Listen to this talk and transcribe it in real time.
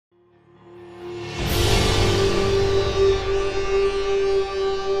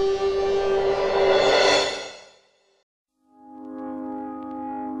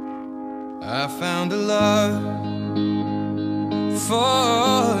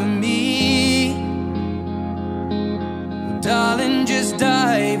on, just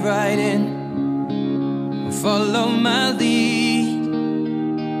dive right in, follow my lead.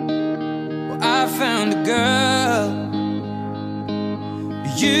 Well, I found a girl,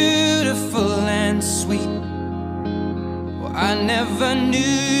 beautiful and sweet. Well, I never knew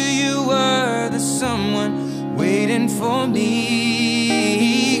you were the someone waiting for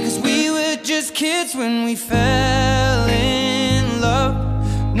me. 'Cause we were just kids when we fell in love,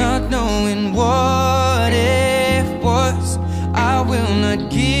 not knowing what it was. I will not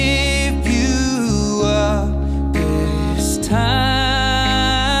give you up this time,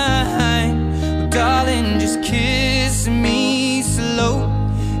 darling, just kiss me slow.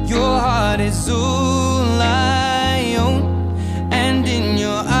 Your heart is all I own, and in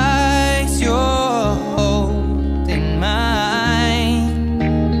your eyes you're holding mine.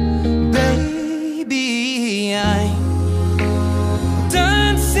 Baby, I'm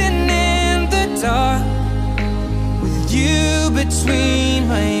dancing in the dark with you between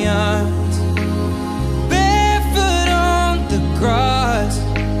my arms, barefoot on the grass.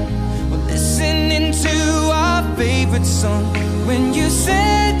 We're listening to our favorite song. When you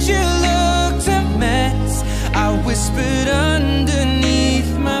said you looked a mess, I whispered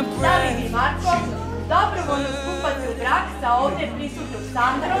underneath my breath. Sandra Marko, dobrovoljno stupate u brak sa ovdje prisutnom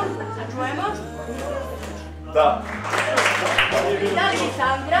Sandrom. Čujemo? Da. Da li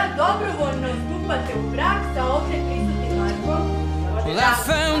Sandra dobrovoljno stupate u brak sa ovdje prisutnim Markom? Well, I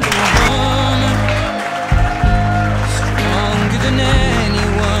found a woman stronger than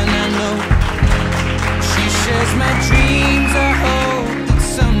anyone I know. She shares my dreams. I hope that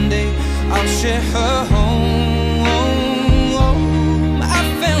someday I'll share her home. I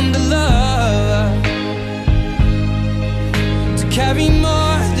found a love to carry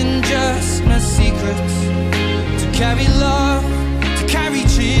more than just my secrets, to carry love